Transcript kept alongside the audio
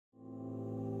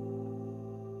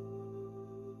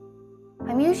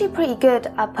I'm usually pretty good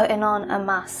at putting on a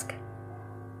mask.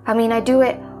 I mean, I do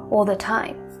it all the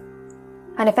time.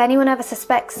 And if anyone ever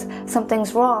suspects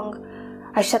something's wrong,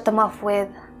 I shut them off with,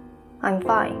 "I'm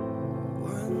fine."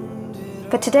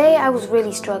 But today I was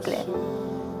really struggling,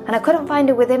 and I couldn't find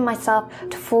it within myself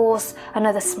to force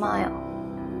another smile.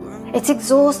 It's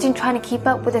exhausting trying to keep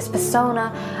up with this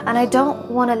persona, and I don't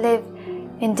want to live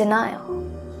in denial.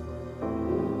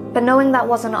 But knowing that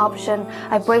wasn't an option,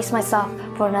 I braced myself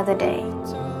for another day.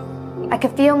 I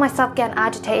could feel myself getting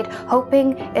agitated,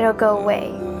 hoping it'll go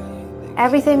away.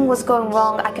 Everything was going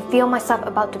wrong. I could feel myself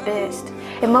about to burst.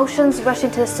 Emotions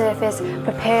rushing to the surface,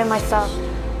 preparing myself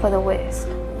for the worst.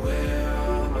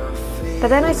 But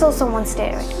then I saw someone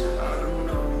staring,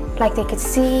 like they could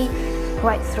see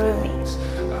right through me.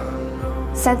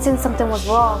 Sensing something was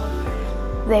wrong,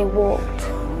 they walked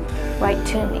right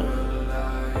to me.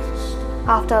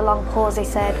 After a long pause, they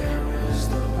said,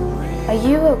 "Are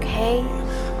you okay?"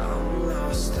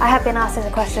 I have been asked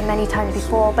this question many times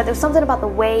before, but there was something about the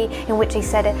way in which they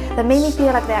said it that made me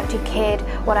feel like they actually cared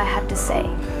what I had to say.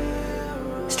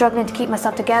 Struggling to keep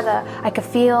myself together, I could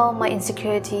feel my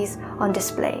insecurities on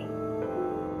display.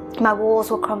 My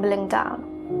walls were crumbling down.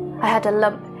 I had a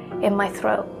lump in my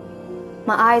throat.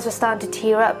 My eyes were starting to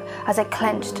tear up as I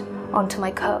clenched onto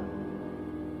my cup.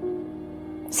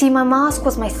 See, my mask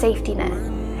was my safety net.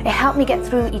 It helped me get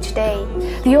through each day,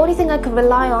 the only thing I could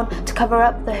rely on to cover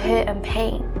up the hurt and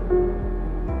pain.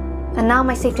 And now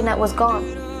my safety net was gone,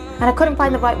 and I couldn't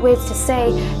find the right words to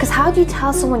say, because how do you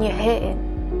tell someone you're hurting?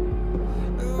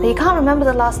 That you can't remember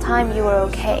the last time you were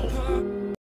okay?